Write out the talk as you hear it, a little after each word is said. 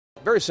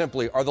Very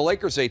simply, are the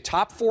Lakers a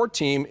top 4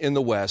 team in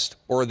the West,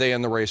 or are they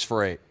in the race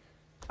for 8?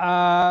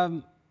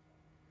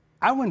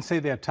 I wouldn't say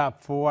they're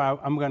top 4.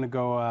 I'm going to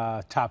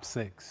go top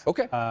 6.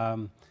 Okay.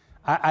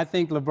 I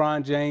think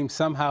LeBron James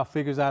somehow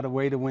figures out a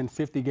way to win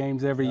 50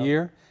 games every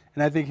year,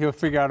 and I think he'll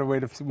figure out a way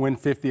to win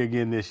 50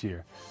 again this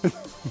year.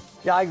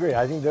 Yeah, I agree.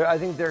 I think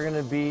they're going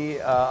to be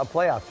a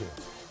playoff team,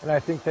 and I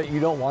think that you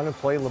don't want to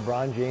play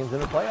LeBron James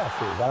in a playoff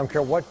series. I don't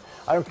care what.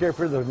 I don't care if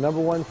you're the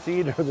 #1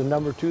 seed or the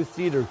 #2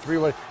 seed or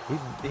 3.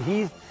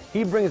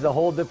 He brings a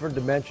whole different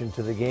dimension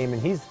to the game,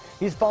 and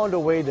he's found a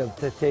way to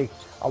take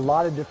a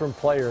lot of different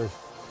players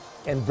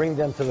and bring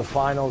them to the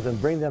finals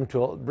and bring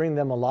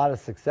them a lot of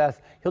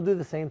success. He'll do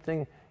the same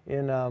thing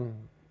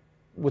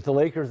with the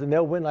Lakers, and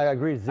they'll win. I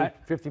agree,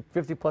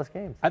 50 plus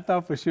games. I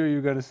thought for sure you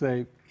were going to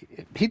say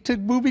he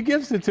took Boobie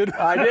Gibson to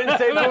the. I didn't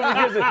say Boobie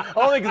Gibson,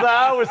 only because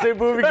I always say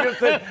Boobie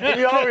Gibson, and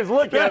you always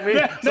look at me.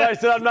 So I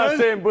said I'm not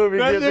saying Boobie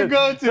Gibson.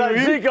 So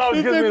Zeke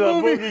always gives me the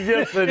Boobie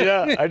Gibson.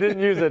 Yeah, I didn't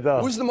use it though.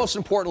 Who's the most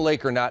important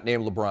Laker not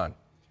named LeBron?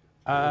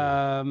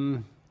 I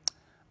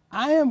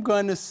am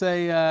going to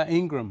say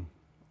Ingram.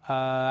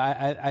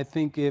 I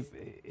think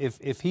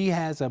if he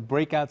has a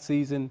breakout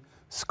season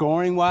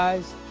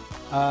scoring-wise,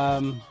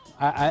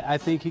 I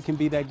think he can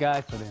be that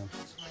guy for them.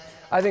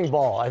 I think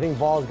Ball. I think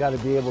Ball's got to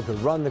be able to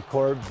run the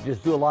court,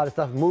 just do a lot of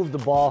stuff, move the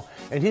ball,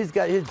 and his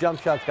jump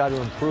shot's got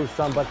to improve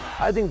some. But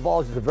I think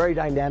Ball's just a very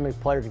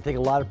dynamic player, can take a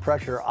lot of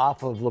pressure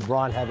off of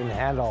LeBron having to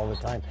handle all the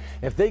time.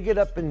 If they get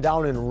up and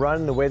down and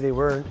run the way they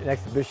were in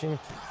exhibition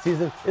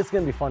season, it's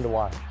going to be fun to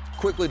watch.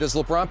 Quickly, does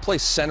LeBron play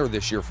center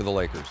this year for the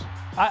Lakers?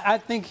 I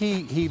think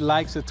he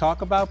likes to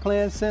talk about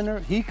playing center.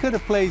 He could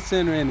have played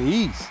center in the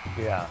East.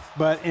 Yeah.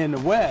 But in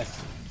the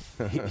West,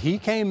 he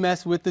can't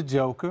mess with the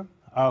Joker,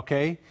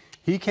 okay?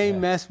 He can't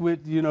mess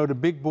with, the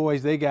big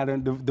boys they got.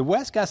 The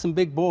West got some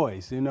big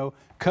boys,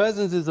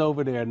 Cousins is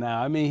over there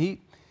now. I mean,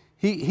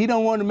 he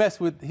don't want to mess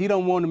with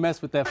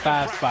that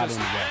 5 spot in the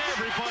West.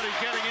 Everybody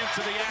getting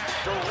into the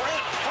act.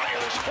 Durant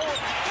fires for 3.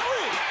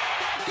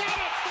 Got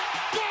it!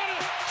 Got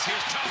it!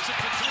 Here's Thompson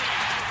for 3.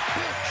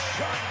 Big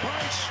shot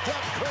by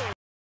Steph Curry.